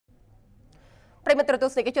ប្រិមត្តទូ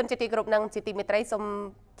ស្និកជនជាទីគោរពនិងជាទីមេត្រីសូម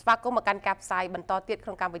ស្វាគមន៍មកកាន់ការផ្សាយបន្តទៀតក្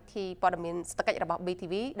នុងកម្មវិធីព័ត៌មានសេដ្ឋកិច្ចរបស់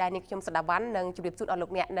BTV ដែលនាងខ្ញុំសដាវ៉ាន់នឹងជម្រាបជូនអស់លោក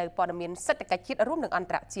អ្នកនៅព័ត៌មានសេដ្ឋកិច្ចជាតិរួមនិងអន្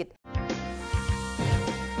តរជាតិ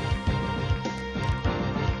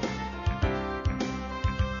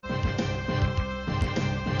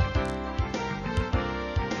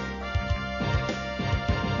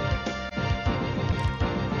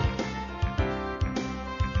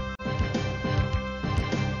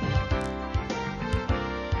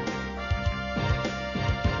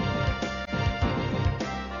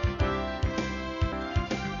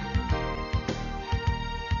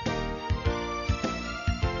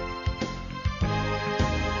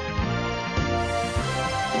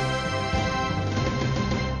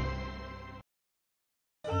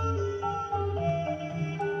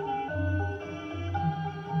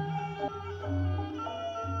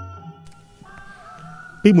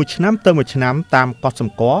ពីមួយឆ្នាំទៅមួយឆ្នាំតាមកត់ស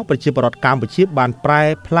ម្គាល់ប្រជាពលរដ្ឋកម្ពុជាបានប្រែ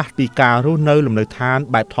ផ្លាស់ពីការរស់នៅលំនៅឋាន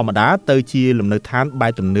បែបធម្មតាទៅជាលំនៅឋានបែ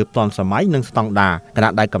បទំនើបទាន់សម័យនិងស្តង់ដារគ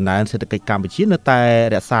ណៈដែលកំណើនសេដ្ឋកិច្ចកម្ពុជានៅតែ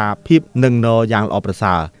រក្សាភាពនឹងនរយ៉ាងល្អប្រ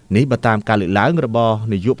សើរនេះបើតាមការលើកឡើងរបស់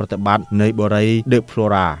នាយកប្រតិបត្តិនៃ Borey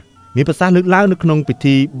FLORA មានប្រសាសន៍លើកឡើងនៅក្នុងពិ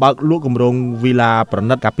ធីបើកលក់គម្រោងវីឡាប្រ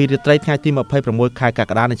ណិតកាពីរាត្រីថ្ងៃទី26ខែកក្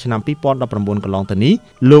កដានៃឆ្នាំ2019កន្លងទៅនេះ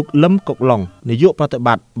លោកលឹមកុកឡុងនាយកប្រតិប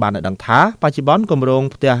ត្តិបានដឹងថាបច្ចុប្បន្នគម្រោង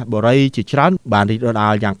ផ្ទះបូរីជាច្រើនបានរីករាលដា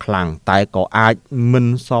លយ៉ាងខ្លាំងតែក៏អាចមិន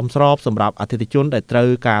សមស្របសម្រាប់អតិថិជនដែលត្រូវ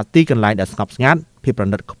ការទីកន្លែងដែលស្ងប់ស្ងាត់ភាពប្រ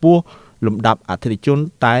ណិតខ្ពស់លំដាប់អតិថិជន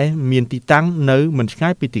តែមានទីតាំងនៅមិនឆ្ងា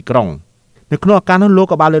យពីទីក្រុងនៅក្នុងឱកាសនោះលោក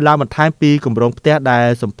ក៏បានលើកឡើងបន្ថែមពីគម្រោងផ្ទះដែល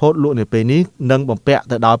សម្ពោធលក់នៅពេលនេះនឹងបំពាក់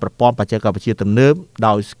ទៅដោយប្រព័ន្ធបច្ចេកវិទ្យាទំនើប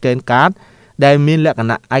ដោយ scan card ដែលមានលក្ខ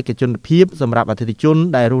ណៈឯកជនភាពសម្រាប់អតិថិជន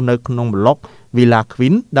ដែលរស់នៅក្នុងប្លុក Villa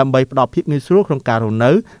Queen ដើម្បីផ្ដល់ភាពងាយស្រួលក្នុងការរស់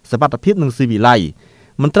នៅសុវត្ថិភាពនិងស៊ីវិល័យ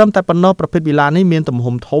មិនត្រឹមតែប៉ុណ្ណោះប្រភេទវីឡានេះមានទំ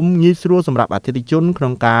ហំធំងាយស្រួលសម្រាប់អតិថិជនក្នុ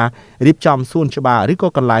ងការរៀបចំសួនច្បារឬក៏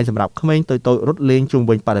កន្លែងសម្រាប់ក្មេងតូចៗរត់លេងជុំ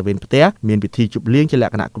វិញបរិវេណផ្ទះមានពិធីជប់លៀងជាល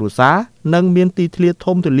ក្ខណៈគ្រួសារនិងមានទីធ្លា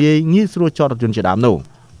ធំទូលាយងាយស្រួលចតរថយន្តជាដើមនោះ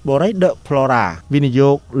Borey FLORA វិនិយោ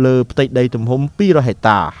គលើផ្ទៃដីទំហំ200ហិក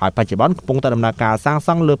តាហើយបច្ចុប្បន្នកំពុងតែដំណើរការសាងស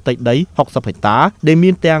ង់លើផ្ទៃដី60ហិកតាដែលមា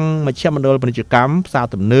នទាំងមជ្ឈមណ្ឌលពាណិជ្ជកម្មផ្សារ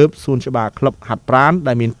ទំនើបសួនច្បារក្លឹបហាត់ប្រាណ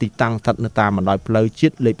ដែលមានទីតាំងស្ថិតនៅតាមបណ្ដោយផ្លូវជា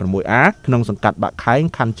តិលេខ 6A ក្នុងសង្កាត់បាក់ខែង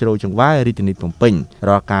ខណ្ឌជ្រោយចង្វាយរាជធានីភ្នំពេញ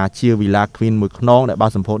រាល់ការជា Villa Queen មួយខ្នងដែលបើ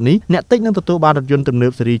កសម្ពោធនេះអ្នកទិញនឹងទទួលបានរថយន្តទំនើ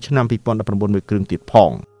បស៊េរីឆ្នាំ2019មួយគ្រឿងទៀតផ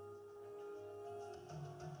ង